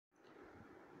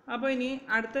അപ്പോൾ ഇനി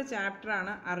അടുത്ത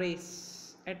ചാപ്റ്ററാണ് അറേസ്,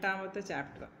 8ാമത്തെ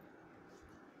ചാപ്റ്റർ.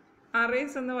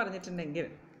 അറേസ് എന്ന് പറഞ്ഞിട്ടുണ്ടെങ്കിൽ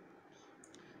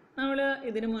നമ്മൾ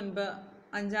ഇതിനു മുൻപ്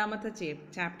 5ാമത്തെ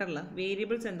ചാപ്റ്ററിൽ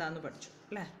വേരിയബിൾസ് എന്താണെന്ന് പഠിച്ചു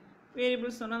അല്ലേ.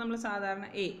 വേരിയബിൾസ് എന്ന് പറഞ്ഞാൽ നമ്മൾ സാധാരണ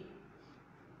എ,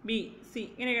 ബി, സി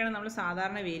ഇങ്ങനെയൊക്കെയാണ് നമ്മൾ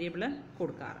സാധാരണ വേരിയബിൾ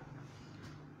കൊടുക്കാറ്.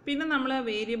 പിന്നെ നമ്മൾ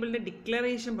വേരിയബിളിൻ്റെ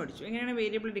ഡിക്ലറേഷൻ പഠിച്ചു. എങ്ങനെയാണ്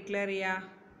വേരിയബിൾ ഡിക്ലെയർ ചെയ്യുക?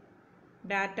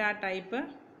 ഡാറ്റ ടൈപ്പ്,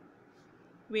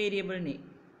 വേരിയബിൾ നെയിം,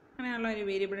 അങ്ങനെയുള്ള ഒരു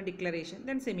വേരിയബിളിൻ്റെ ഡിക്ലറേഷൻ,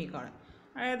 ദെൻ സെമിക്കോളൻ.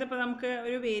 അതായത് ഇപ്പോൾ നമുക്ക്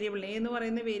ഒരു വേരിയബിൾ എ എന്ന്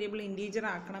പറയുന്ന വേരിയബിൾ ഇൻറ്റീജർ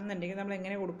ആക്കണം എന്നുണ്ടെങ്കിൽ നമ്മൾ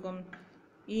എങ്ങനെ കൊടുക്കും?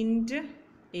 ഇൻറ്റ്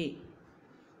എ.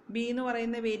 ബി എന്ന്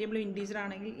പറയുന്ന വേരിയബിൾ ഇൻറ്റീജർ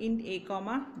ആണെങ്കിൽ ഇൻറ്റ് എ കോമ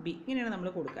ബി, ഇങ്ങനെയാണ് നമ്മൾ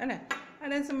കൊടുക്കുക അല്ലേ.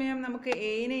 അതേസമയം നമുക്ക്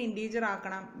എനെ ഇൻറ്റീജർ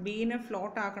ആക്കണം, ബീനെ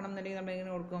ഫ്ലോട്ട് ആക്കണം എന്നുണ്ടെങ്കിൽ നമ്മൾ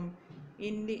എങ്ങനെ കൊടുക്കും?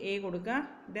 ഇൻറ്റ് എ കൊടുക്കുക,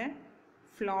 ദെൻ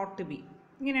ഫ്ലോട്ട് ബി.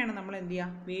 ഇങ്ങനെയാണ് നമ്മൾ എന്ത്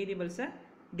ചെയ്യുക? വേരിയബിൾസ്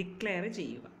ഡിക്ലെയർ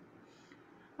ചെയ്യുക.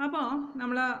 അപ്പോൾ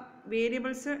നമ്മൾ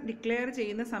വേരിയബിൾസ് ഡിക്ലെയർ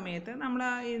ചെയ്യുന്ന സമയത്ത് നമ്മൾ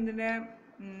ഇതിൻ്റെ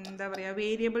എന്താ പറയുക,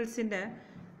 വേരിയബിൾസിൻ്റെ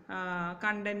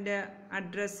കണ്ടൻറ്റ്,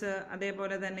 അഡ്രസ്സ്,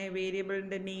 അതേപോലെ തന്നെ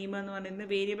വേരിയബിളിൻ്റെ നെയിം എന്ന് പറയുന്ന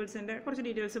വേരിയബിൾസിൻ്റെ കുറച്ച്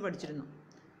ഡീറ്റെയിൽസ് പഠിച്ചിരുന്നു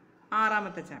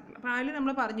 6ാമത്തെ ചാപ്റ്ററിൽ. അപ്പോൾ അതിൽ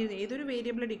നമ്മൾ പറഞ്ഞിരുന്നു ഏതൊരു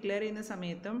വേരിയബിൾ ഡിക്ലെയർ ചെയ്യുന്ന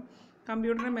സമയത്തും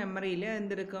കമ്പ്യൂട്ടറിൻ്റെ മെമ്മറിയിൽ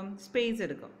എന്തെടുക്കും? സ്പേസ്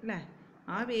എടുക്കും അല്ലേ.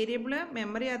 ആ വേരിയബിൾ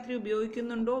മെമ്മറി അത്ര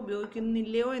ഉപയോഗിക്കുന്നുണ്ടോ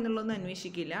ഉപയോഗിക്കുന്നില്ലയോ എന്നുള്ളതൊന്നും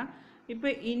അന്വേഷിക്കില്ല.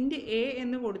 ഇപ്പോൾ ഇൻറ്റ് എ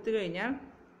എന്ന് കൊടുത്തു കഴിഞ്ഞാൽ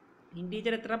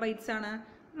ഇൻറ്റീജർ എത്ര ബൈറ്റ്സാണ്?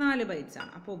 4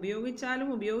 ബൈറ്റ്സാണ്. അപ്പോൾ ഉപയോഗിച്ചാലും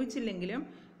ഉപയോഗിച്ചില്ലെങ്കിലും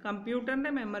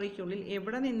കമ്പ്യൂട്ടറിൻ്റെ മെമ്മറിക്കുള്ളിൽ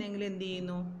എവിടെ നിന്നെങ്കിലും എന്ത്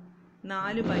ചെയ്യുന്നു?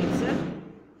 4 ബൈറ്റ്സ്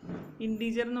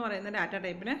ഇൻറ്റീജർ എന്ന് പറയുന്ന ഡാറ്റ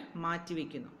ടൈപ്പിന് മാറ്റി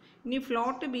വയ്ക്കുന്നു. ഇനി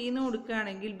ഫ്ലോട്ട് ബി എന്ന്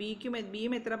കൊടുക്കുകയാണെങ്കിൽ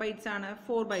ബിയും എത്ര ബൈറ്റ്സാണ്?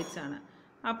 4 ബൈറ്റ്സാണ്.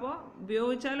 അപ്പോൾ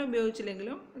ഉപയോഗിച്ചാലും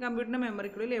ഉപയോഗിച്ചില്ലെങ്കിലും കമ്പ്യൂട്ടറിൻ്റെ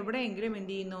മെമ്മറിക്കുള്ളിൽ എവിടെയെങ്കിലും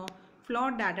എന്ത് ചെയ്യുന്നു?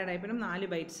 ഫ്ലോട്ട് ഡാറ്റ ടൈപ്പിനും 4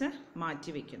 ബൈറ്റ്സ്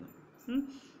മാറ്റി വയ്ക്കുന്നു.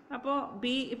 അപ്പോൾ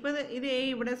ബി, ഇപ്പോൾ ഇത് എ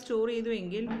ഇവിടെ സ്റ്റോർ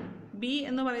ചെയ്തുവെങ്കിൽ ബി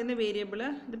എന്ന് പറയുന്ന വേരിയബിൾ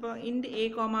ഇതിപ്പോൾ ഇൻറ്റ് എ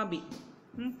കോമ ബി,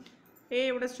 എ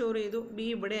ഇവിടെ സ്റ്റോർ ചെയ്തു, ബി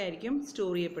ഇവിടെ ആയിരിക്കും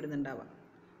സ്റ്റോർ ചെയ്യപ്പെടുന്നുണ്ടാവുക.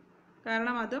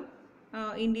 കാരണം അതും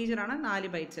ഇൻറ്റീജറാണ്, 4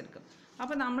 ബൈറ്റ്സ് എടുക്കും.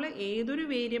 അപ്പോൾ നമ്മൾ ഏതൊരു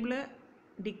വേരിയബിൾ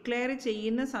ഡിക്ലെയർ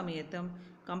ചെയ്യുന്ന സമയത്തും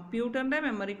കമ്പ്യൂട്ടറിൻ്റെ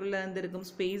മെമ്മറിക്കുള്ള എന്തെടുക്കും?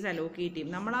 സ്പേസ് അലോക്കേറ്റ്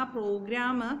ചെയ്യും. നമ്മൾ ആ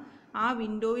പ്രോഗ്രാം ആ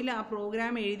വിൻഡോയിൽ ആ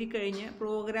പ്രോഗ്രാം എഴുതി കഴിഞ്ഞ്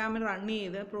പ്രോഗ്രാം റൺ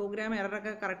ചെയ്ത് പ്രോഗ്രാം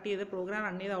എററൊക്കെ കറക്റ്റ് ചെയ്ത് പ്രോഗ്രാം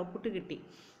റൺ ചെയ്ത് ഔട്ട്പുട്ട് കിട്ടി.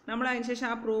 നമ്മൾ അതിനുശേഷം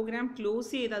ആ പ്രോഗ്രാം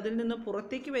ക്ലോസ് ചെയ്ത് അതിൽ നിന്ന്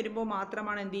പുറത്തേക്ക് വരുമ്പോൾ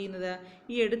മാത്രമാണ് എന്ത് ചെയ്യുന്നത്?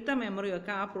 ഈ എടുത്ത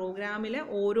മെമ്മറിയൊക്കെ ആ പ്രോഗ്രാമിലെ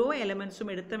ഓരോ എലമെൻറ്റ്സും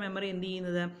എടുത്ത മെമ്മറി എന്ത്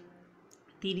ചെയ്യുന്നത്?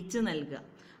 തിരിച്ച് നൽകുക.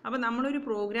 അപ്പോൾ നമ്മളൊരു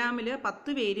പ്രോഗ്രാമിൽ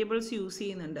 10 വേരിയബിൾസ് യൂസ്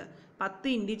ചെയ്യുന്നുണ്ട്,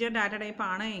 10 ഇൻറ്റീജർ ഡാറ്റ ടൈപ്പ്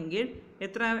ആണ് എങ്കിൽ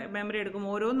എത്ര മെമ്മറി എടുക്കും?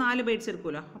 ഓരോ 4 ബൈറ്റ്സ്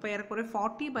എടുക്കുമല്ലോ. അപ്പോൾ ഏറെക്കുറെ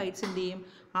 40 ബൈറ്റ്സ് എന്ത് ചെയ്യും?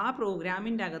 ആ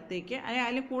പ്രോഗ്രാമിൻ്റെ അകത്തേക്ക്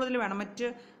അതിൽ കൂടുതൽ വേണം. മറ്റ്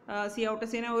സി ഔട്ട്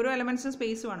സീനെ ഓരോ എലമെൻറ്റ്സും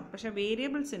സ്പേസ് വേണം, പക്ഷേ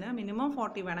വേരിയബിൾസിന് മിനിമം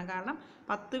 40 വേണം. കാരണം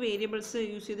 10 വേരിയബിൾസ്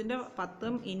യൂസ് ചെയ്തിൻ്റെ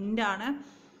 10ഉം ഇൻറ്റാണ്.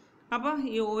 അപ്പോൾ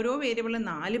ഈ ഓരോ വേരിയബിളിലും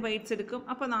 4 ബൈറ്റ്സ് എടുക്കും.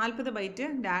 അപ്പോൾ 40 ബൈറ്റ്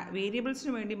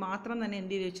വേരിയബിൾസിന് വേണ്ടി മാത്രം തന്നെ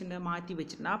എന്ത് ചെയ്ത് വെച്ചിട്ടുണ്ട്? മാറ്റി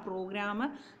വെച്ചിട്ടുണ്ട്. ആ പ്രോഗ്രാം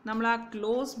നമ്മൾ ആ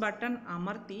ക്ലോസ് ബട്ടൺ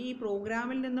അമർത്തി ഈ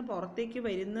പ്രോഗ്രാമിൽ നിന്ന് പുറത്തേക്ക്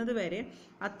വരുന്നത് വരെ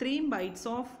അത്രയും ബൈറ്റ്സ്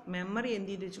ഓഫ് മെമ്മറി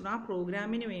എന്ത് ചെയ്ത് വെച്ചിട്ടുണ്ട്? ആ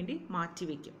പ്രോഗ്രാമിന് വേണ്ടി മാറ്റി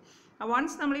വയ്ക്കും.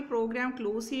 വൺസ് നമ്മൾ ഈ പ്രോഗ്രാം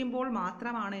ക്ലോസ് ചെയ്യുമ്പോൾ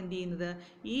മാത്രമാണ് എന്ത് ചെയ്യുന്നത്?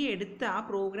 ഈ എടുത്ത ആ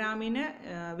പ്രോഗ്രാമിന്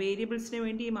വേരിയബിൾസിന്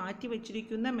വേണ്ടി മാറ്റി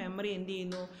വെച്ചിരിക്കുന്ന മെമ്മറി എന്ത്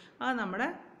ചെയ്യുന്നു? അത് നമ്മുടെ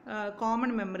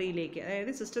കോമൺ മെമ്മറിയിലേക്ക്,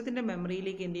 അതായത് സിസ്റ്റത്തിൻ്റെ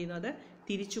മെമ്മറിയിലേക്ക് എന്ത് ചെയ്യുന്നു? അത്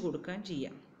തിരിച്ചു കൊടുക്കാൻ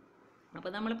ചെയ്യാം.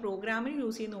 അപ്പോൾ നമ്മൾ പ്രോഗ്രാമിൽ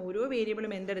യൂസ് ചെയ്യുന്ന ഓരോ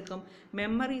വേരിയബിളും എന്തെടുക്കും?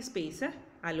 മെമ്മറി സ്പേസ്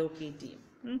അലോക്കേറ്റ് ചെയ്യും.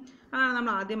 അതാണ്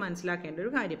നമ്മൾ ആദ്യം മനസ്സിലാക്കേണ്ട ഒരു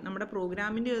കാര്യം. നമ്മുടെ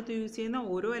പ്രോഗ്രാമിൻ്റെ അകത്ത് യൂസ് ചെയ്യുന്ന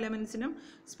ഓരോ എലമെൻറ്റ്സിനും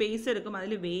സ്പേസ് എടുക്കും.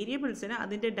 അതിൽ വേരിയബിൾസിന്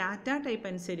അതിൻ്റെ ഡാറ്റ ടൈപ്പ്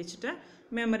അനുസരിച്ചിട്ട്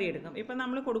മെമ്മറി എടുക്കും. ഇപ്പോൾ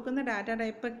നമ്മൾ കൊടുക്കുന്ന ഡാറ്റ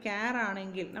ടൈപ്പ് ക്യാർ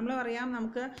ആണെങ്കിൽ നമ്മൾ പറയാം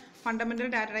നമുക്ക് ഫണ്ടമെൻ്റൽ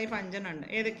ഡാറ്റ ടൈപ്പ് 5 ഉണ്ട്.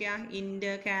 ഏതൊക്കെയാണ്?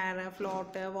 ഇൻറ്റ്, ക്യാർ,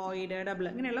 ഫ്ലോട്ട്, വോയിഡ്, ഡബിൾ,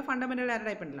 ഇങ്ങനെയുള്ള ഫണ്ടമെൻ്റൽ ഡാറ്റ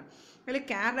ടൈപ്പ് ഉണ്ടല്ലോ. അതിൽ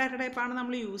ക്യാർ ഡാറ്റ ടൈപ്പാണ്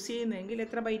നമ്മൾ യൂസ് ചെയ്യുന്നതെങ്കിൽ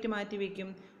എത്ര ബൈറ്റ് മാറ്റി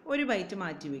വയ്ക്കും? 1 ബൈറ്റ്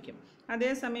മാറ്റി വയ്ക്കും.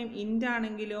 അതേസമയം ഇൻറ്റ്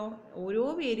ആണെങ്കിലോ ഓരോ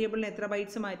വേരിയബിളിന് എത്ര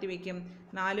ബൈറ്റ്സ് മാറ്റി വയ്ക്കും?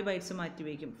 4 ബൈറ്റ്സ് മാറ്റി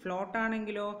വയ്ക്കും. ഫ്ലോട്ട്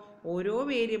ആണെങ്കിലോ ഓരോ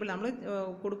വേരിയബിൾ നമ്മൾ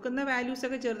കൊടുക്കുന്ന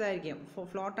വാല്യൂസൊക്കെ ചെറുതായിരിക്കും.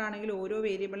 ഫ്ലോട്ട് ആണെങ്കിൽ ഓരോ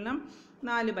വേരിയബിളിനും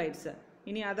 4 ബൈറ്റ്സ്.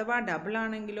 ഇനി അഥവാ ഡബിൾ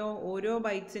ആണെങ്കിലോ ഓരോ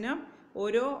ബൈറ്റ്സിനും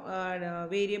ഓരോ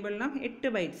വേരിയബിളിനും 8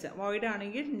 ബൈറ്റ്സ്. വോയിഡ്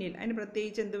ആണെങ്കിൽ നിൽ, അതിന്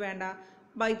പ്രത്യേകിച്ച് എന്ത് വേണ്ട?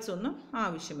 ബൈറ്റ്സ് ഒന്നും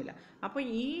ആവശ്യമില്ല. അപ്പോൾ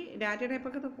ഈ ഡാറ്റ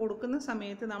ടൈപ്പൊക്കെ കൊടുക്കുന്ന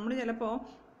സമയത്ത് നമ്മൾ ചിലപ്പോൾ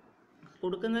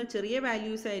കൊടുക്കുന്നത് ചെറിയ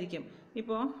വാല്യൂസ് ആയിരിക്കും.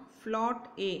 ഇപ്പോൾ float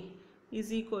A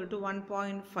is equal to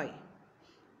 1.5.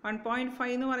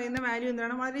 1.5 എന്ന് പറയുന്ന വാല്യൂ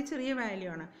എന്താണ്? വളരെ ചെറിയ വാല്യൂ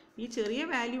ആണ്. ഈ ചെറിയ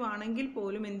വാല്യൂ ആണെങ്കിൽ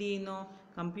പോലും എന്ത് ചെയ്യുന്നു?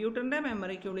 കമ്പ്യൂട്ടറിൻ്റെ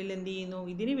മെമ്മറിക്കുള്ളിൽ എന്ത് ചെയ്യുന്നു,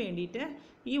 ഇതിന് വേണ്ടിയിട്ട്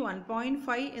ഈ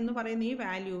 1.5 എന്ന് പറയുന്ന ഈ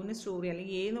വാല്യൂവിന് സ്റ്റോർ ചെയ്യുക,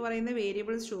 അല്ലെങ്കിൽ എ എന്ന് പറയുന്ന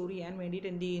വേരിയബിൾ സ്റ്റോർ ചെയ്യാൻ വേണ്ടിയിട്ട്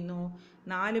എന്ത് ചെയ്യുന്നു,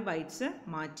 4 ബൈറ്റ്സ്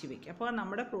മാറ്റി വയ്ക്കുക. അപ്പോൾ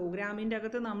നമ്മുടെ പ്രോഗ്രാമിൻ്റെ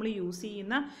അകത്ത് നമ്മൾ യൂസ്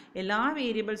ചെയ്യുന്ന എല്ലാ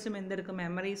വേരിയബിൾസും എന്തെടുക്കും,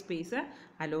 മെമ്മറി സ്പേസ്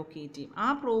അലോക്കേറ്റ് ചെയ്യും. ആ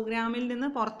പ്രോഗ്രാമിൽ നിന്ന്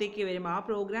പുറത്തേക്ക് വരുമ്പോൾ, ആ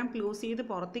പ്രോഗ്രാം ക്ലോസ് ചെയ്ത്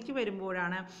പുറത്തേക്ക്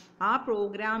വരുമ്പോഴാണ് ആ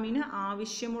പ്രോഗ്രാമിന്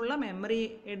ആവശ്യമുള്ള മെമ്മറി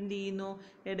എന്ത് ചെയ്യുന്നു,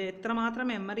 എത്രമാത്രം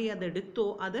മെമ്മറി അതെടുത്തോ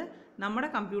അത് നമ്മുടെ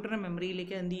കമ്പ്യൂട്ടർ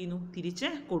മെമ്മറിയിലേക്ക് എന്ത് ചെയ്യുന്നു, തിരിച്ച്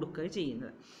കൊടുക്കുക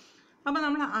ചെയ്യുന്നത്. അപ്പോൾ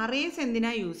നമ്മൾ അറേസ്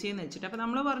എന്തിനാണ് യൂസ് ചെയ്യുന്നത് വെച്ചിട്ട്, അപ്പോൾ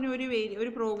നമ്മൾ പറഞ്ഞു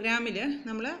ഒരു പ്രോഗ്രാമിൽ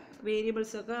നമ്മൾ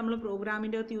വേരിയബിൾസൊക്കെ നമ്മൾ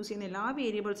പ്രോഗ്രാമിൻ്റെ അകത്ത് യൂസ് ചെയ്യുന്ന എല്ലാ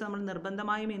വേരിയബിൾസും നമ്മൾ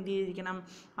നിർബന്ധമായും എന്ത് ചെയ്തിരിക്കണം,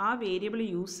 ആ വേരിയബിൾ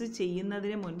യൂസ്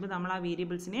ചെയ്യുന്നതിന് മുൻപ് നമ്മൾ ആ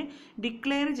വേരിയബിൾസിനെ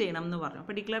ഡിക്ലെയർ ചെയ്യണം എന്ന് പറഞ്ഞു.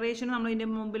 അപ്പോൾ ഡിക്ലറേഷൻ നമ്മൾ ഇതിൻ്റെ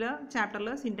മുമ്പിൽ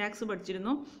ചാപ്റ്ററിൽ സിൻറ്റാക്സ്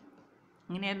പഠിച്ചിരുന്നു.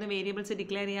 ഇങ്ങനെയായിരുന്നു വേരിയബിൾസ്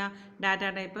ഡിക്ലെയർ ചെയ്യുക, ഡാറ്റ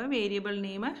ടൈപ്പ്, വേരിയബിൾ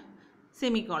നെയിം,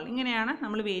 സെമിക്കോൾ, ഇങ്ങനെയാണ്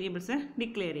നമ്മൾ വേരിയബിൾസ്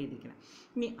ഡിക്ലെയർ ചെയ്തിരിക്കുന്നത്.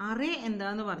 ഇനി അറേ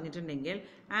എന്താണെന്ന് പറഞ്ഞിട്ടുണ്ടെങ്കിൽ,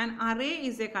 an array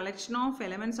is A collection of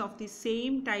elements of the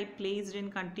same type placed in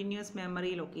continuous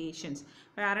memory locations.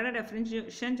 ഒരു അറേയുടെ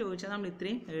ഡെഫിനിഷൻ ചോദിച്ചാൽ നമ്മൾ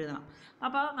ഇത്രയും എഴുതണം.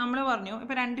 അപ്പോൾ നമ്മൾ പറഞ്ഞു,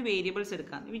 ഇപ്പോൾ 2 വേരിയബിൾസ്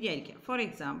എടുക്കാമെന്ന് വിചാരിക്കുക. ഫോർ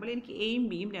എക്സാമ്പിൾ എനിക്ക് എയും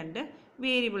ബിയും 2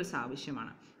 വേരിയബിൾസ്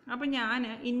ആവശ്യമാണ്. അപ്പോൾ ഞാൻ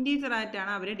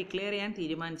ഇൻറ്റീജറായിട്ടാണ് അവരെ ഡിക്ലെയർ ചെയ്യാൻ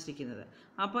തീരുമാനിച്ചിരിക്കുന്നത്.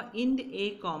 അപ്പോൾ ഇൻറ്റ് എ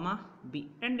കോമ ബി,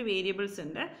 2 വേരിയബിൾസ്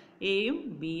ഉണ്ട്, എയും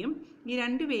ബിയും. ഈ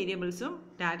 2 വേരിയബിൾസും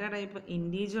ഡാറ്റ ടൈപ്പ്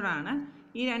ഇൻറ്റീജറാണ്.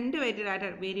 ഈ 2 ഡാറ്റ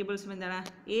വേരിയബിൾസും എന്താണ്,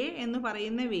 എ എന്ന്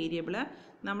പറയുന്ന വേരിയബിൾ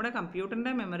നമ്മുടെ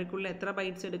കമ്പ്യൂട്ടറിൻ്റെ മെമ്മറിക്കുള്ളിൽ എത്ര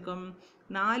ബൈറ്റ്സ് എടുക്കും,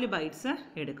 4 ബൈറ്റ്സ്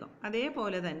എടുക്കും.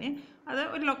 അതേപോലെ തന്നെ അത്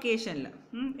ഒരു ലൊക്കേഷനിൽ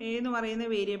എ എന്ന് പറയുന്ന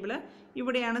വേരിയബിൾ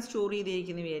ഇവിടെയാണ് സ്റ്റോർ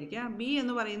ചെയ്തിരിക്കുന്നത് വിചാരിക്കുക. ബി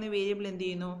എന്ന് പറയുന്ന വേരിയബിൾ എന്ത്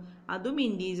ചെയ്യുന്നു, അതും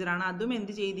ഇൻറ്റീജറാണ്, അതും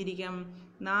എന്ത് ചെയ്തിരിക്കും,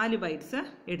 4 ബൈറ്റ്സ്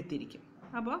എടുത്തിരിക്കും.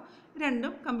 അപ്പോൾ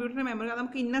രണ്ടും കമ്പ്യൂട്ടറിൻ്റെ മെമ്മറി,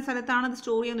 നമുക്ക് ഇന്ന സ്ഥലത്താണ് അത്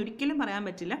സ്റ്റോർ ചെയ്യാൻ ഒരിക്കലും പറയാൻ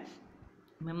പറ്റില്ല.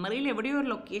 മെമ്മറിയിൽ എവിടെയോ ഒരു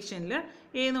ലൊക്കേഷനിൽ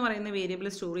എ എന്ന് പറയുന്ന വേരിയബിൾ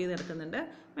സ്റ്റോർ ചെയ്ത് എടുക്കുന്നുണ്ട്,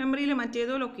 മെമ്മറിയിൽ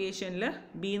മറ്റേതോ ലൊക്കേഷനിൽ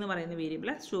ബി എന്ന് പറയുന്ന വേരിയബിൾ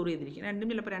സ്റ്റോർ ചെയ്തിരിക്കും. രണ്ടും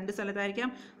ചിലപ്പോൾ 2 സ്ഥലത്തായിരിക്കാം,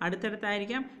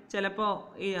 അടുത്തടുത്തായിരിക്കാം, ചിലപ്പോൾ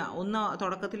ഒന്ന്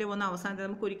തുടക്കത്തിൽ ഒന്ന് അവസാനത്തിൽ.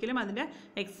 നമുക്ക് ഒരിക്കലും അതിൻ്റെ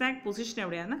എക്സാക്ട് പൊസിഷൻ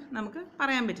എവിടെയാണെന്ന് നമുക്ക്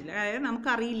പറയാൻ പറ്റില്ല, അതായത്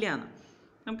നമുക്കറിയില്ല എന്ന്.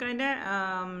 നമുക്കതിൻ്റെ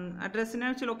അഡ്രസ്സിനെ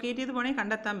വെച്ച് ലൊക്കേറ്റ് ചെയ്ത് പോകണമെങ്കിൽ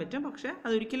കണ്ടെത്താൻ പറ്റും, പക്ഷേ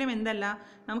അതൊരിക്കലും എന്തല്ല,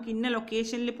 നമുക്ക് ഇന്ന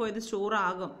ലൊക്കേഷനിൽ പോയത് സ്റ്റോർ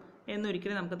ആകും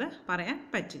എന്നൊരിക്കലും നമുക്കത് പറയാൻ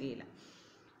പറ്റുകയില്ല.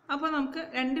 അപ്പോൾ നമുക്ക്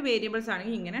 2 വേരിയബിൾസ്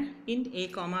ആണെങ്കിൽ ഇങ്ങനെ ഇൻറ്റ് എ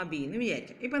കോമ ബി എന്ന്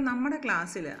വിചാരിക്കാം. ഇപ്പം നമ്മുടെ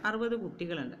ക്ലാസ്സിൽ 60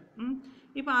 കുട്ടികളുണ്ട്.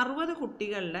 ഇപ്പോൾ 60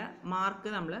 കുട്ടികളുടെ മാർക്ക്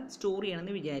നമ്മൾ സ്റ്റോർ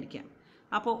ചെയ്യണമെന്ന് വിചാരിക്കാം.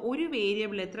 അപ്പോൾ ഒരു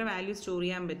വേരിയബിൾ എത്ര വാല്യൂ സ്റ്റോർ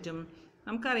ചെയ്യാൻ പറ്റും,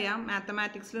 നമുക്കറിയാം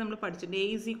മാത്തമാറ്റിക്സിൽ നമ്മൾ പഠിച്ചിട്ടുണ്ട്. എ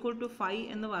ഈസ് ഈക്വൽ ടു 5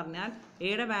 എന്ന് പറഞ്ഞാൽ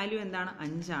എയുടെ വാല്യൂ എന്താണ്,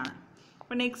 5 ആണ്.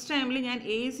 അപ്പോൾ നെക്സ്റ്റ് ടൈമിൽ ഞാൻ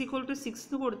എ ഈസ് ഈക്വൽ ടു 6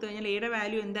 എന്ന് കൊടുത്തു കഴിഞ്ഞാൽ എയുടെ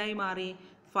വാല്യൂ എന്തായി മാറി,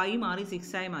 5 മാറി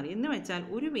 6 ആയി മാറി. എന്ന് വെച്ചാൽ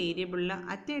ഒരു വേരിയബിളിൽ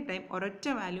അറ്റ് എ ടൈം ഒരൊറ്റ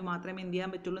വാല്യൂ മാത്രമേ എന്ത് ചെയ്യാൻ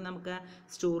പറ്റുള്ളൂ, നമുക്ക്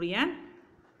സ്റ്റോർ ചെയ്യാൻ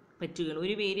പറ്റുകയുള്ളൂ.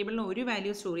 ഒരു വേരിയബിളിന് ഒരു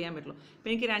വാല്യൂ സ്റ്റോർ ചെയ്യാൻ പറ്റുള്ളൂ. ഇപ്പോൾ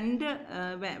എനിക്ക് 2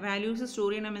 വാല്യൂസ്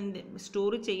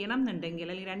സ്റ്റോർ ചെയ്യണം എന്നുണ്ടെങ്കിൽ,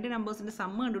 അല്ലെങ്കിൽ 2 നമ്പേഴ്സിൻ്റെ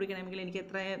സമ്മ് കണ്ടുപിടിക്കണമെങ്കിൽ എനിക്ക്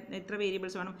എത്ര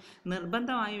വേരിയബിൾസ് വേണം,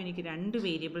 നിർബന്ധമായും എനിക്ക് 2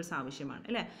 വേരിയബിൾസ് ആവശ്യമാണ്,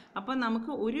 അല്ലേ? അപ്പോൾ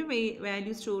നമുക്ക് ഒരു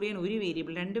വാല്യൂ സ്റ്റോർ ചെയ്യാൻ ഒരു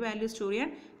വേരിയബിൾ, 2 വാല്യൂ സ്റ്റോർ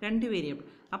ചെയ്യാൻ 2 വേരിയബിൾ.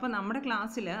 അപ്പോൾ നമ്മുടെ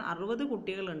ക്ലാസ്സിൽ 60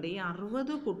 കുട്ടികളുണ്ട്. ഈ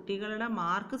 60 കുട്ടികളുടെ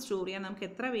മാർക്ക് സ്റ്റോർ ചെയ്യാൻ നമുക്ക്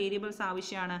എത്ര വേരിയബിൾസ്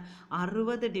ആവശ്യമാണ്,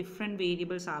 60 ഡിഫറെൻറ്റ്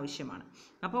വേരിയബിൾസ് ആവശ്യമാണ്.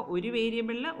 അപ്പോൾ ഒരു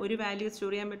വേരിയബിളിൽ ഒരു വാല്യൂ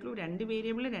സ്റ്റോർ ചെയ്യാൻ പറ്റുള്ളൂ, 2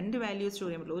 വേരിയബിളിൽ 2 വാല്യൂ സ്റ്റോർ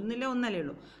ചെയ്യാൻ പറ്റുള്ളൂ, ഒന്നല്ലേ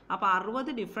ഉള്ളൂ. അപ്പോൾ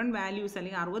 60 ഡിഫറെൻറ്റ് വാല്യൂസ്,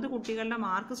 അല്ലെങ്കിൽ 60 കുട്ടികളുടെ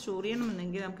മാർക്ക് സ്റ്റോർ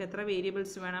ചെയ്യണമെന്നുണ്ടെങ്കിൽ നമുക്ക് എത്ര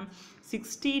വേരിയബിൾസ് വേണം,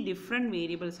 60 ഡിഫറെൻറ്റ്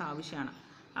വേരിയബിൾസ് ആവശ്യമാണ്.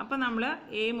 അപ്പോൾ നമ്മൾ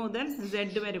എ മുതൽ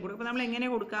സെഡ് വരെ കൊടുക്കും. അപ്പോൾ നമ്മൾ എങ്ങനെ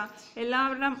കൊടുക്കുക,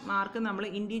 എല്ലാവരുടെ മാർക്ക് നമ്മൾ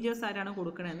ഇൻറ്റീജേഴ്സ് ആയിട്ടാണ്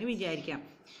കൊടുക്കണമെന്ന് വിചാരിക്കാം.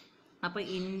 അപ്പോൾ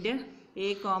ഇൻറ്റ് A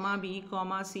comma B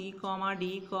comma C comma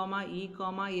D comma E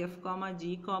comma F comma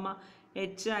G comma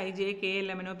H I J K L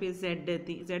M N O P Z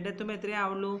എത്തി. സെഡ് എത്തുമ്പോൾ എത്രയേ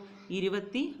ആവുള്ളൂ,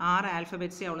 26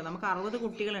 ആൽഫബറ്റ്സേ ആവുള്ളൂ. നമുക്ക് 60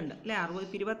 കുട്ടികളുണ്ട്, അല്ലേ?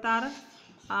 26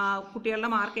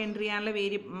 കുട്ടികളുടെ മാർക്ക് എൻട്രി ചെയ്യാനുള്ള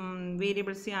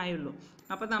വേരിയബിൾസേ ആയുള്ളൂ.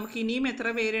 അപ്പോൾ നമുക്ക് ഇനിയും എത്ര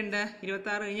പേരുണ്ട്,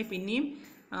 26 കഴിഞ്ഞ് പിന്നെയും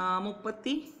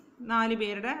 34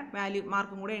 പേരുടെ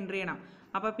മാർക്കും കൂടെ എൻട്രി ചെയ്യണം.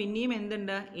 അപ്പോൾ പിന്നെയും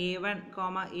എന്തുണ്ട്, A1,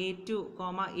 A2,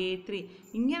 A3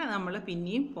 ഇങ്ങനെ നമ്മൾ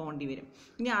പിന്നെയും പോകേണ്ടി വരും.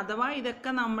 ഇനി അഥവാ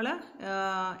ഇതൊക്കെ നമ്മൾ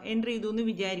എൻട്രി ചെയ്തു എന്ന്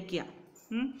വിചാരിക്കുക.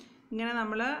 ഇങ്ങനെ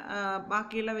നമ്മൾ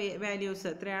ബാക്കിയുള്ള വാല്യൂസ്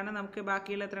എത്രയാണ്, നമുക്ക്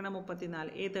ബാക്കിയുള്ള എത്രയാണ്, 34,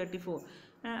 A34.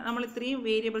 നമ്മൾ ഇത്രയും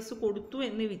വേരിയബിൾസ് കൊടുത്തു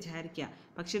എന്ന് വിചാരിക്കുക.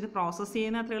 പക്ഷെ ഇത് പ്രോസസ്സ്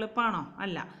ചെയ്യുന്ന അത്ര എളുപ്പമാണോ?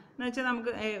 അല്ല. എന്ന് വെച്ചാൽ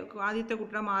നമുക്ക് ആദ്യത്തെ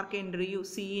കുട്ടിയുടെ മാർക്ക് എൻട്രി ചെയ്യൂ,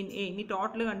 സി ഇൻ എ, ഇനി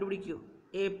ടോട്ടൽ കണ്ടുപിടിക്കൂ,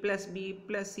 A + B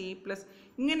 + C +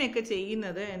 ഇങ്ങനെയൊക്കെ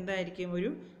ചെയ്യുന്നത് എന്തായിരിക്കും, ഒരു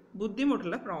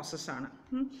ബുദ്ധിമുട്ടുള്ള പ്രോസസ്സാണ്.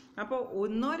 അപ്പോൾ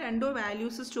 1 or 2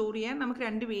 വാല്യൂസ് സ്റ്റോർ ചെയ്യാൻ നമുക്ക്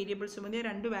 2 വേരിയബിൾസ് മതി,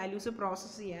 2 വാല്യൂസ്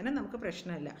പ്രോസസ്സ് ചെയ്യാനും നമുക്ക്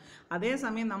പ്രശ്നമില്ല.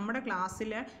 അതേസമയം നമ്മുടെ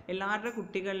ക്ലാസ്സിൽ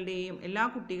എല്ലാ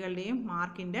കുട്ടികളുടെയും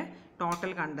മാർക്കിൻ്റെ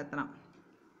ടോട്ടൽ കണ്ടെത്തണം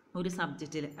ഒരു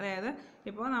സബ്ജക്റ്റിൽ. അതായത്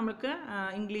ഇപ്പോൾ നമുക്ക്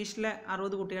ഇംഗ്ലീഷിൽ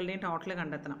 60 കുട്ടികളുടെയും ടോട്ടൽ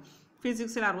കണ്ടെത്തണം.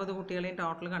 ഫിസിക്സിൽ 60 കുട്ടികളെയും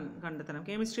ടോട്ടൽ കണ്ടെത്തണം,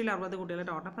 കെമിസ്ട്രിയിൽ 60 കുട്ടികളെ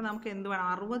ടോട്ടൽ. അപ്പോൾ നമുക്ക് എന്ത് വേണം,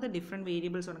 60 ഡിഫറെൻറ്റ്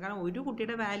വേരിയബിൾസ് ഉണ്ട്. കാരണം ഒരു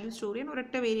കുട്ടിയുടെ വാല്യൂ സ്റ്റോർ ചെയ്യാൻ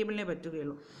ഒരൊറ്റ വേരിയബിളിനെ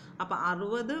പറ്റുകയുള്ളൂ. അപ്പോൾ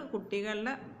 60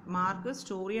 കുട്ടികളുടെ മാർക്ക്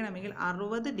സ്റ്റോർ ചെയ്യണമെങ്കിൽ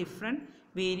 60 ഡിഫറെൻറ്റ്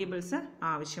വേരിയബിൾസ്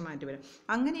ആവശ്യമായിട്ട് വരും.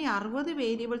 അങ്ങനെ ഈ 60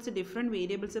 വേരിയബിൾസ് ഡിഫറെൻറ്റ്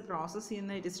വേരിയബിൾസ് പ്രോസസ്സ്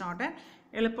ചെയ്യുന്ന ഇറ്റ് ഇസ് നോട്ട് എ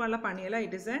എളുപ്പമുള്ള പണിയല്ല,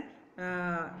 ഇറ്റ് ഇസ് എ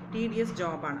tedious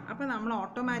ജോബാണ്. അപ്പോൾ നമ്മൾ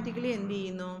ഓട്ടോമാറ്റിക്കലി എന്ത്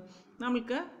ചെയ്യുന്നു,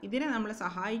 നമുക്ക് ഇതിനെ നമ്മളെ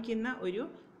സഹായിക്കുന്ന ഒരു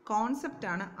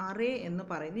കോൺസെപ്റ്റാണ് അറേ എന്ന്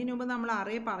പറയുന്നത്. ഇതിനു മുമ്പ് നമ്മൾ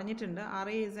അറേ പറഞ്ഞിട്ടുണ്ട്.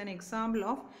 Array is an example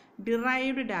of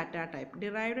derived data type.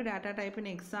 Derived data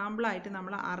ടൈപ്പിന് എക്സാമ്പിളായിട്ട്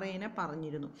നമ്മൾ അറേനെ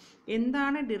പറഞ്ഞിരുന്നു.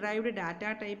 എന്താണ് ഡിറൈവ്ഡ് ഡാറ്റ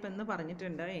ടൈപ്പ് എന്ന്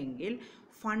പറഞ്ഞിട്ടുണ്ട് എങ്കിൽ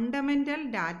ഫണ്ടമെൻ്റൽ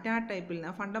ഡാറ്റ ടൈപ്പിൽ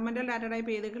നിന്ന്, ഫണ്ടമെൻ്റൽ ഡാറ്റ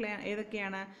ടൈപ്പ്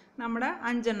ഏതൊക്കെയാണ്, നമ്മുടെ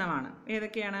 5 എണ്ണമാണ്.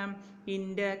 ഏതൊക്കെയാണ്,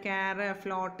 ഇൻറ്റ്, ക്യാർ,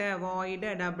 ഫ്ലോട്ട്,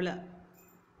 വോയിഡ്, ഡബിള്.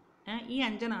 ഈ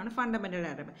 5 എണ്ണമാണ് ഫണ്ടമെൻ്റൽ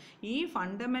ഡാറ്റ ടൈപ്പ്. ഈ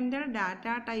ഫണ്ടമെൻ്റൽ ഡാറ്റ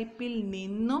ടൈപ്പിൽ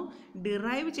നിന്നും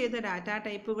ഡിറൈവ് ചെയ്ത ഡാറ്റ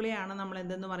ടൈപ്പുകളെയാണ് നമ്മൾ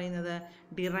എന്തെന്ന് പറയുന്നത്,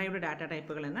 ഡിറൈവ്ഡ് ഡാറ്റ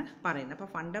ടൈപ്പുകൾ എന്ന് പറയുന്നത്. അപ്പോൾ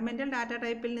ഫണ്ടമെൻ്റൽ ഡാറ്റ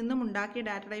ടൈപ്പിൽ നിന്നും ഉണ്ടാക്കിയ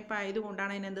ഡാറ്റ ടൈപ്പ്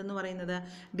ആയതുകൊണ്ടാണ് അതിന് എന്തെന്ന് പറയുന്നത്,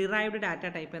 ഡിറൈവ്ഡ് ഡാറ്റ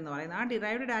ടൈപ്പ് എന്ന് പറയുന്നത്. ആ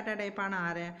ഡിറൈവ്ഡ് ഡാറ്റ ടൈപ്പാണ്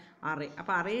ആര്, അറേ.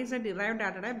 അപ്പോൾ array is A derived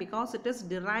data type because it is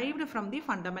derived from the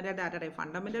fundamental data type.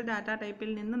 Fundamental data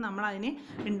ടൈപ്പിൽ നിന്ന് നമ്മൾ അതിനെ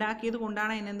ഉണ്ടാക്കിയത്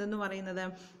കൊണ്ടാണ് അതിനെന്തെന്ന് പറയുന്നത്,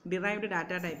 ഡിറൈവ്ഡ്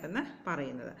ഡാറ്റ ടൈപ്പ് എന്ന്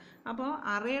പറയുന്നത്. അപ്പോൾ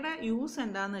അറേയുടെ യൂസ്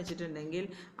എന്താണെന്ന് വെച്ചിട്ടുണ്ടെങ്കിൽ,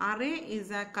 array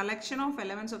is A collection of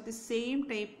elements of the same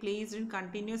type placed in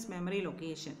continuous memory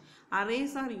location.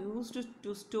 Arrays are used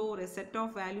to store a set of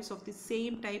values of the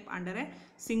same type under a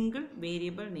single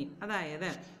variable name. അതായത്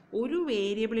ഒരു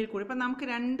വേരിയബിളിൽ കൂടി, ഇപ്പം നമുക്ക്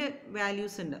 2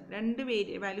 values ഉണ്ട്.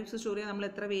 2 values store ചെയ്യാൻ നമ്മൾ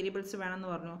എത്ര വേരിയബിൾസ് വേണമെന്ന്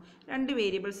പറഞ്ഞു, 2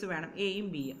 വേരിയബിൾസ് വേണം, എയും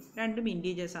ബിയും. 2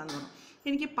 ഇൻറ്റീജേഴ്സ് ആണെന്ന് പറഞ്ഞു.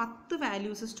 എനിക്ക് 10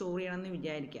 വാല്യൂസ് സ്റ്റോർ ചെയ്യണമെന്ന്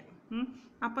വിചാരിക്കാം.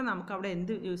 അപ്പോൾ നമുക്ക് അവിടെ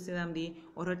എന്ത് യൂസ് ചെയ്താൽ മതി,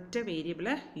 ഒരൊറ്റ വേരിയബിൾ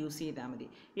യൂസ് ചെയ്താൽ മതി.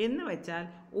 എന്ന് വെച്ചാൽ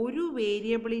ഒരു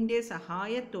വേരിയബിളിൻ്റെ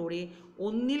സഹായത്തോടെ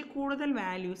ഒന്നിൽ കൂടുതൽ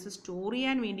വാല്യൂസ് സ്റ്റോർ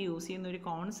ചെയ്യാൻ വേണ്ടി യൂസ് ചെയ്യുന്ന ഒരു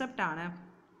കോൺസെപ്റ്റാണ്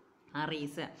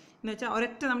അറേസ്. എന്ന് വെച്ചാൽ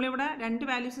ഒരൊറ്റ, നമ്മളിവിടെ 2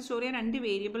 വാല്യൂസ് സ്റ്റോർ ചെയ്യാൻ 2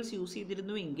 വേരിയബിൾസ് യൂസ്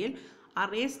ചെയ്തിരുന്നുവെങ്കിൽ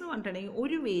അറേസ് എന്ന് പറഞ്ഞിട്ടുണ്ടെങ്കിൽ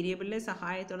ഒരു വേരിയബിളിൻ്റെ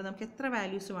സഹായത്തോടെ നമുക്ക് എത്ര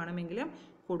വാല്യൂസ് വേണമെങ്കിലും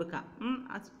കൊടുക്കാം,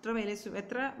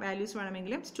 എത്ര വാല്യൂസ്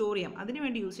വേണമെങ്കിലും സ്റ്റോർ ചെയ്യാം.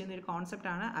 അതിനുവേണ്ടി യൂസ് ചെയ്യുന്ന ഒരു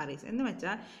കോൺസെപ്റ്റാണ് അറേസ്. എന്ന്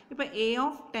വെച്ചാൽ ഇപ്പോൾ എ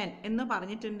ഓഫ് 10 എന്ന്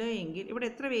പറഞ്ഞിട്ടുണ്ട് എങ്കിൽ ഇവിടെ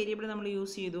എത്ര വേരിയബിൾ നമ്മൾ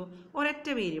യൂസ് ചെയ്തു, ഒരൊറ്റ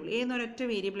വേരിയബിൾ, എന്നൊരൊറ്റ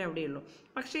വേരിയബിൾ എവിടെയുള്ളൂ.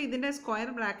 പക്ഷേ ഇതിൻ്റെ സ്ക്വയർ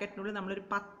ബ്രാക്കറ്റിനുള്ളിൽ നമ്മളൊരു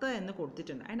 10 എന്ന്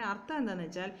കൊടുത്തിട്ടുണ്ട്. അതിൻ്റെ അർത്ഥം എന്താണെന്ന്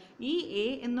വെച്ചാൽ ഈ എ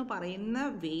എന്ന് പറയുന്ന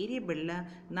വേരിയബിളിൽ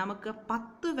നമുക്ക്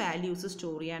 10 വാല്യൂസ്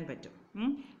സ്റ്റോർ ചെയ്യാൻ പറ്റും.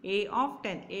 എ ഓഫ്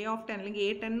 10 അല്ലെങ്കിൽ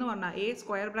A10 എന്ന് പറഞ്ഞാൽ എ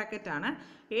സ്ക്വയർ ബ്രാക്കറ്റാണ്.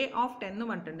 എ ഓഫ് 10 എന്ന്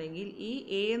പറഞ്ഞിട്ടുണ്ടെങ്കിൽ ഈ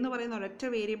എ എന്ന് പറയുന്ന ഒരൊറ്റ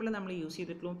വേരിയബിൾ നമ്മൾ യൂസ്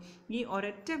ചെയ്തിട്ടുള്ളൂ. ഈ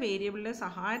ഒരൊറ്റ വേരിയബിളിൻ്റെ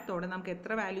സഹായത്തോടെ നമുക്ക്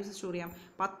എത്ര വാല്യൂസ് സ്റ്റോർ ചെയ്യാം,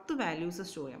 10 വാല്യൂസ്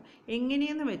സ്റ്റോർ ചെയ്യാം.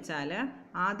 എങ്ങനെയെന്ന് വെച്ചാൽ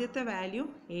ആദ്യത്തെ വാല്യൂ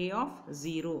എ ഓഫ്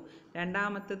 0,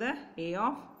 രണ്ടാമത്തത് എ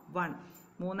ഓഫ് 1,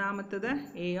 മൂന്നാമത്തത്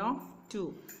എ ഓഫ് 2,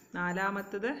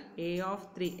 നാലാമത്തത് എ ഓഫ്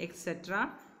 3 എക്സെട്ര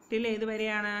ടിൽ ഏത്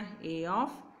വരെയാണ്, എ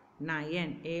ഓഫ്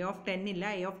 9. എ ഓഫ് 10 ഇല്ല,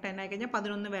 എ ഓഫ് 10 ആയി കഴിഞ്ഞാൽ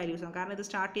 11 വാല്യൂസ് ആണ്. കാരണം ഇത്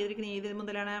സ്റ്റാർട്ട് ചെയ്തിരിക്കുന്നത് ഏത്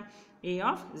മുതലാണ്, എ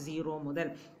ഓഫ് 0 മുതൽ.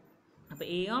 അപ്പോൾ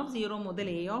എ ഓഫ് 0 മുതൽ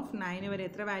എ ഓഫ് 9 വരെ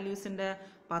എത്ര വാല്യൂസ് ഉണ്ട്,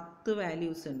 10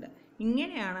 വാല്യൂസ് ഉണ്ട്.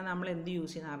 ഇങ്ങനെയാണ് നമ്മൾ എന്ത്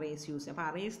യൂസ് ചെയ്യുന്നത്, അറേസ് യൂസ് ചെയ്യുക. അപ്പോൾ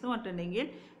അറേസ് എന്ന് പറഞ്ഞിട്ടുണ്ടെങ്കിൽ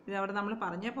ഇത് അവിടെ നമ്മൾ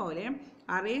പറഞ്ഞ പോലെ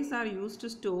arrays R use to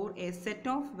store A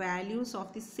set of values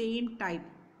of the same type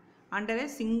under A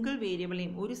single variable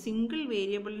name. ഒരു സിംഗിൾ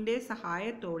വേരിയബിളിൻ്റെ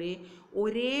സഹായത്തോടെ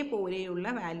ഒരേപോലെയുള്ള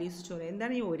വാല്യൂസ് സ്റ്റോർ ചെയ്യും.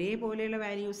 എന്താണ് ഈ ഒരേപോലെയുള്ള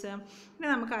വാല്യൂസ്? പിന്നെ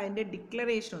നമുക്ക് അതിൻ്റെ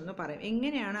ഡിക്ലറേഷൻ ഒന്ന് പറയാം.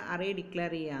 എങ്ങനെയാണ് അറേ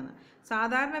ഡിക്ലെയർ ചെയ്യുകയെന്ന്.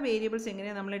 സാധാരണ വേരിയബിൾസ്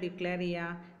എങ്ങനെയാണ് നമ്മൾ ഡിക്ലെയർ ചെയ്യുക,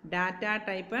 ഡാറ്റ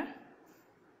ടൈപ്പ്,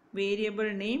 വേരിയബിൾ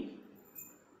നെയിം,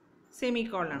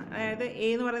 സെമിക്കോളനാണ്. അതായത് എ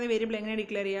എന്ന് പറയുന്ന വേരിയബിൾ എങ്ങനെ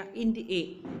ഡിക്ലെയർ ചെയ്യുക, ഇൻറ്റ് എ.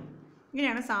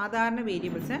 ഇങ്ങനെയാണ് സാധാരണ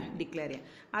വേരിയബിൾസ് ഡിക്ലെയർ ചെയ്യുക.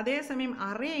 അതേസമയം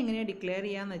അറേ എങ്ങനെയാണ് ഡിക്ലെയർ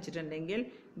ചെയ്യുകയെന്ന് വെച്ചിട്ടുണ്ടെങ്കിൽ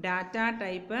data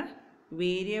type,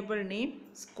 variable name,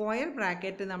 square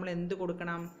bracket നമ്മൾ എന്ത്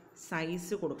കൊടുക്കണം,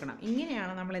 സൈസ് കൊടുക്കണം.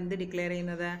 ഇങ്ങനെയാണ് നമ്മൾ എന്ത് ഡിക്ലെയർ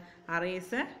ചെയ്യുന്നത്,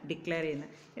 അറേസ് ഡിക്ലെയർ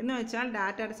ചെയ്യുന്നത്. എന്ന് വെച്ചാൽ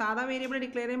സാധാ വേരിയബിൾ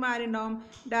ഡിക്ലെയർ ചെയ്യുമ്പോൾ ആരുണ്ടാവും,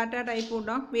 ഡാറ്റ ടൈപ്പും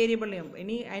ഉണ്ടാവും, വേരിയബിൾ നെയിം.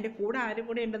 ഇനി അതിൻ്റെ കൂടെ ആരും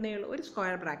കൂടെ ഉണ്ടെന്നേ ഉള്ളൂ, ഒരു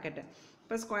സ്ക്വയർ ബ്രാക്കറ്റ്.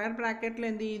 ഇപ്പോൾ സ്ക്വയർ ബ്രാക്കറ്റിൽ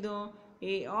എന്ത് ചെയ്തു,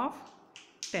 എ ഓഫ്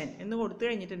 10 എന്ന് കൊടുത്തു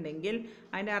കഴിഞ്ഞിട്ടുണ്ടെങ്കിൽ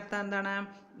അതിൻ്റെ അർത്ഥം എന്താണ്,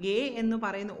 എ എന്ന്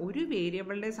പറയുന്ന ഒരു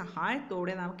വേരിയബിളിൻ്റെ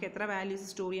സഹായത്തോടെ നമുക്ക് എത്ര വാല്യൂസ്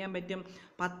സ്റ്റോർ ചെയ്യാൻ പറ്റും,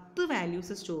 10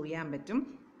 വാല്യൂസ് സ്റ്റോർ ചെയ്യാൻ പറ്റും.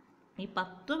 ഈ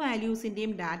 10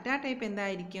 വാല്യൂസിൻ്റെയും ഡാറ്റ ടൈപ്പ്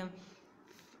എന്തായിരിക്കും,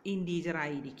 ഇൻറ്റീജർ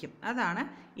ആയിരിക്കും. അതാണ്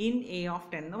ഇൻ എ ഓഫ്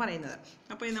 10 എന്ന് പറയുന്നത്.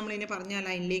 അപ്പോൾ നമ്മളിതിനെ പറഞ്ഞ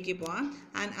ലൈനിലേക്ക് പോവാം.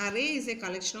 And array is A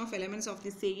collection of elements of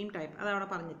the same type. അതവിടെ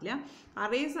പറഞ്ഞിട്ടില്ല.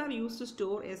 Arrays R use to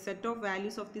store A set of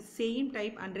values of the same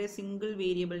type under A single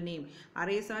variable name.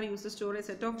 Arrays R use to store A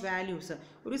set of values.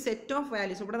 ഒരു set of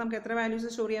values, ഇവിടെ നമുക്ക് എത്ര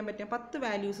values store ചെയ്യാൻ പറ്റും, 10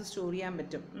 values store ചെയ്യാൻ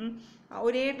പറ്റും.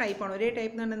 ഒരേ ടൈപ്പാണ്. ഒരേ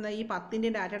ടൈപ്പ് എന്ന് പറഞ്ഞാൽ ഈ 10ൻ്റെ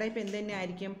ഡാറ്റ ടൈപ്പ് എന്ത് തന്നെ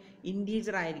ആയിരിക്കും,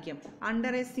 ഇൻറ്റീജർ ആയിരിക്കും.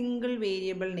 Under A single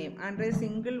variable name. Under A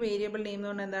single variable name എന്ന്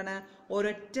പറഞ്ഞാൽ എന്താണ്?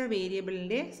 ഒരൊറ്റ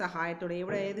വേരിയബിളിൻ്റെ സഹായത്തോടെ.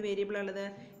 ഇവിടെ ഏത് വേരിയബിളുള്ളത്?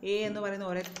 എ എന്ന് പറയുന്ന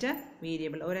ഒരൊറ്റ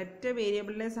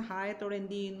വേരിയബിളിൻ്റെ സഹായത്തോടെ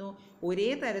എന്ത് ചെയ്യുന്നു? ഒരേ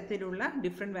തരത്തിലുള്ള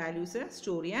ഡിഫറെൻറ്റ് വാല്യൂസ്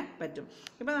സ്റ്റോർ ചെയ്യാൻ പറ്റും.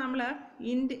 ഇപ്പോൾ നമ്മൾ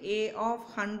ഇൻറ്റ് എ ഓഫ്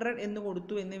 100 എന്ന്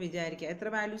കൊടുത്തു എന്ന് വിചാരിക്കുക. എത്ര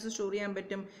വാല്യൂസ് സ്റ്റോർ ചെയ്യാൻ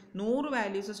പറ്റും? 100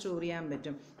 വാല്യൂസ് സ്റ്റോർ ചെയ്യാൻ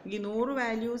പറ്റും. ഈ 100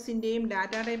 വാല്യൂസിൻ്റെയും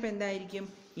ഡാറ്റ ടൈപ്പ് എന്തായിരിക്കും?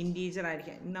 ഇൻറ്റീജർ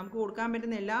ആയിരിക്കും. നമുക്ക് കൊടുക്കാൻ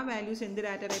പറ്റുന്ന എല്ലാ വാല്യൂസ് എന്ത്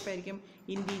ഡാറ്റ ടൈപ്പ് ആയിരിക്കും?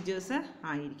 ഇൻറ്റീജേഴ്സ്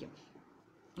ആയിരിക്കും.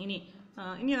 ഇനി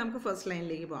നമുക്ക് ഫസ്റ്റ്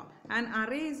ലൈനിലേക്ക് പോകാം. An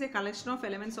array is A collection of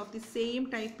elements of the same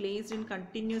type placed in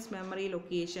continuous memory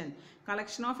location.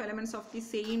 Collection of elements of the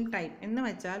same type എന്ന്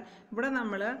വെച്ചാൽ ഇവിടെ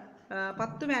നമ്മൾ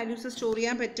 10 വാല്യൂസ് സ്റ്റോർ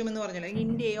ചെയ്യാൻ പറ്റുമെന്ന് പറഞ്ഞല്ലോ.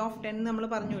 ഇൻറ്റ് എ ഓഫ് 10 നമ്മൾ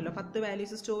പറഞ്ഞല്ലോ, 10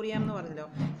 വാല്യൂസ് സ്റ്റോർ ചെയ്യാമെന്ന് പറഞ്ഞല്ലോ.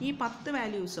 ഈ 10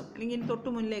 വാല്യൂസും അല്ലെങ്കിൽ തൊട്ട്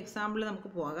മുന്നിലെ എക്സാമ്പിൾ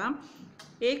നമുക്ക് പോകാം.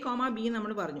 എ കോമ ബി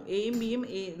നമ്മൾ പറഞ്ഞു. എയും ബിയും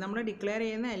നമ്മൾ ഡിക്ലെയർ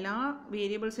ചെയ്യുന്ന എല്ലാ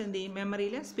വേരിയബിൾസും എന്ത് ചെയ്യും?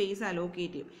 മെമ്മറിയിൽ സ്പേസ്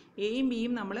അലോക്കേറ്റ് ചെയ്യും. എയും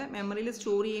ബിയും നമ്മൾ മെമ്മറിയിൽ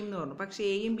സ്റ്റോർ ചെയ്യുമെന്ന് പറഞ്ഞു. പക്ഷേ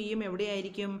എയും ബിയും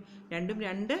എവിടെയായിരിക്കും? രണ്ടും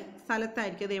രണ്ട്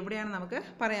സ്ഥലത്തായിരിക്കും. അത് എവിടെയാണെന്ന് നമുക്ക്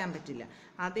പറയാൻ പറ്റില്ല.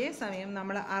 അതേസമയം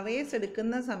നമ്മൾ അറേസ്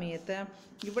എടുക്കുന്ന സമയത്ത്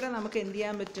ഇവിടെ നമുക്ക് എന്ത്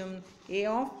ചെയ്യാൻ പറ്റും? എ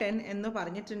ഓഫ് 10 എന്ന്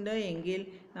പറഞ്ഞിട്ടുണ്ട് എങ്കിൽ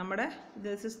നമ്മുടെ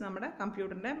നമ്മുടെ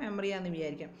കമ്പ്യൂട്ടറിൻ്റെ മെമ്മറിയാണെന്ന്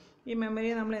വിചാരിക്കാം. ഈ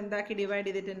മെമ്മറിയെ നമ്മൾ എന്താക്കി ഡിവൈഡ്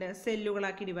ചെയ്തിട്ടുണ്ട്?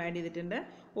 സെല്ലുകളാക്കി ഡിവൈഡ് ചെയ്തിട്ടുണ്ട്.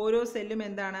 ഓരോ സെല്ലും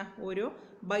എന്താണ്? ഓരോ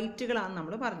ബൈറ്റുകളാണെന്ന്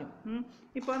നമ്മൾ പറഞ്ഞു.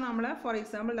 ഇപ്പോൾ നമ്മൾ ഫോർ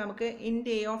എക്സാമ്പിൾ നമുക്ക്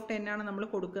ഇൻറ്റ് എ ഓഫ് 10 ആണ് നമ്മൾ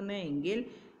കൊടുക്കുന്നതെങ്കിൽ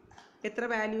എത്ര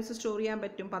വാല്യൂസ് സ്റ്റോർ ചെയ്യാൻ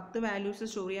പറ്റും? 10 വാല്യൂസ്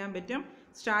സ്റ്റോർ ചെയ്യാൻ പറ്റും.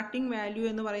 സ്റ്റാർട്ടിംഗ് വാല്യൂ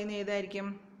എന്ന് പറയുന്നത് ഏതായിരിക്കും?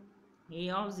 എ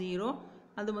ഓഫ് 0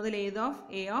 അതുമുതൽ എ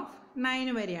ഓഫ്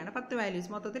 9 വരെയാണ് 10 വാല്യൂസ്,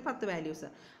 മൊത്തത്തിൽ 10 വാല്യൂസ്.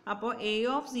 അപ്പോൾ എ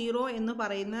ഓഫ് 0 എന്ന്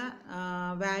പറയുന്ന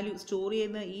വാല്യൂ സ്റ്റോർ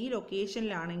ചെയ്യുന്ന ഈ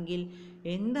ലൊക്കേഷനിലാണെങ്കിൽ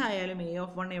എന്തായാലും എ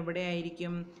ഓഫ് 1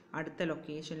 എവിടെയായിരിക്കും? അടുത്ത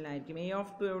ലൊക്കേഷനിലായിരിക്കും. എ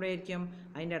ഓഫ് 2 എവിടെയായിരിക്കും?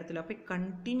 അതിൻ്റെ അടുത്തുള്ള. അപ്പോൾ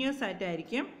കണ്ടിന്യൂസ്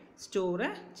ആയിട്ടായിരിക്കും സ്റ്റോർ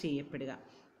ചെയ്യപ്പെടുക.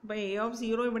 അപ്പോൾ എ ഓഫ്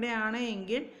 0 ഇവിടെയാണ്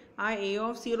എങ്കിൽ ആ എ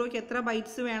ഓഫ് 0ക്ക് എത്ര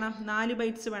ബൈറ്റ്സ് വേണം? 4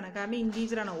 ബൈറ്റ്സ് വേണം. കാരണം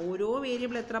ഇൻറ്റീജറാണ്. ഓരോ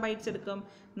വേരിയബിൾ എത്ര ബൈറ്റ്സ് എടുക്കും?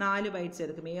 4 ബൈറ്റ്സ്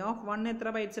എടുക്കും. എ ഓഫ് 1 എത്ര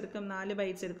ബൈറ്റ്സ് എടുക്കും? 4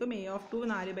 ബൈറ്റ്സ് എടുക്കും. എ ഓഫ് 2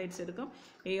 4 ബൈറ്റ്സ് എടുക്കും.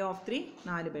 A of 3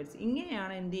 4 bytes.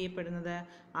 ഇങ്ങനെയാണ് എന്ത് ചെയ്യപ്പെടുന്നത്?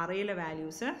 അറേയിലെ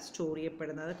വാല്യൂസ് സ്റ്റോർ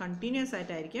ചെയ്യപ്പെടുന്നത്. കണ്ടിന്യൂസ്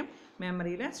ആയിട്ടായിരിക്കും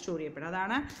മെമ്മറിയിൽ സ്റ്റോർ ചെയ്യപ്പെടുന്നത്.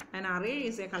 അതാണ് an array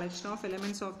is A collection of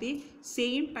elements of the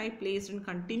same type placed in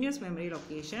continuous memory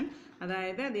location.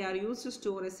 അതായത് they are use to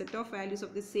store A set of values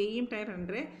of the same type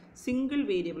under A single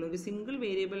variable. ഒരു single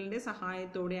വേരിയബിളിൻ്റെ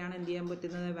സഹായത്തോടെയാണ് എന്ത് ചെയ്യാൻ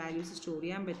പറ്റുന്നത്? Values store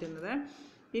ചെയ്യാൻ പറ്റുന്നത്.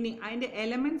 ഇനി അതിൻ്റെ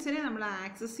എലമെൻറ്റ്സിനെ നമ്മൾ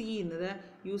ആക്സസ് ചെയ്യുന്നത്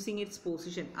യൂസിങ് ഇറ്റ്സ്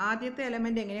പൊസിഷൻ. ആദ്യത്തെ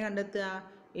എലമെൻറ്റ് എങ്ങനെ കണ്ടെത്തുക?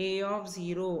 എ ഓഫ്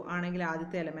 0 ആണെങ്കിൽ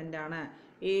ആദ്യത്തെ എലമെൻ്റാണ്.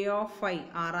 എ ഓഫ് 5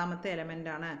 ആറാമത്തെ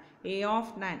എലമെൻ്റാണ്. A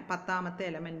of 9 10ാമത്തെ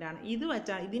എലമെൻ്റാണ്. ഇത്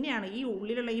വെച്ചാൽ ഇതിനെയാണ്, ഈ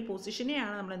ഉള്ളിലുള്ള ഈ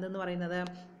പൊസിഷനെയാണ് നമ്മൾ എന്തെന്ന് പറയുന്നത്?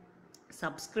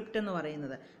 സബ്സ്ക്രിപ്റ്റ് എന്ന്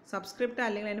പറയുന്നത്. സബ്സ്ക്രിപ്റ്റ്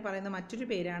അല്ലെങ്കിൽ അതിന് പറയുന്ന മറ്റൊരു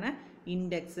പേരാണ്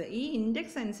ഇൻഡെക്സ്. ഈ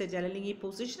ഇൻഡെക്സ് അനുസരിച്ച് അല്ലെങ്കിൽ ഈ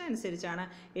പൊസിഷൻ അനുസരിച്ചാണ്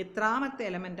എത്രാമത്തെ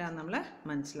എലമെൻ്റാണ് നമ്മൾ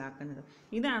മനസ്സിലാക്കുന്നത്.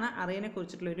 ഇതാണ് അറേനെ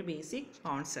കുറിച്ചിട്ടുള്ള ഒരു ബേസിക്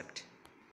കോൺസെപ്റ്റ്.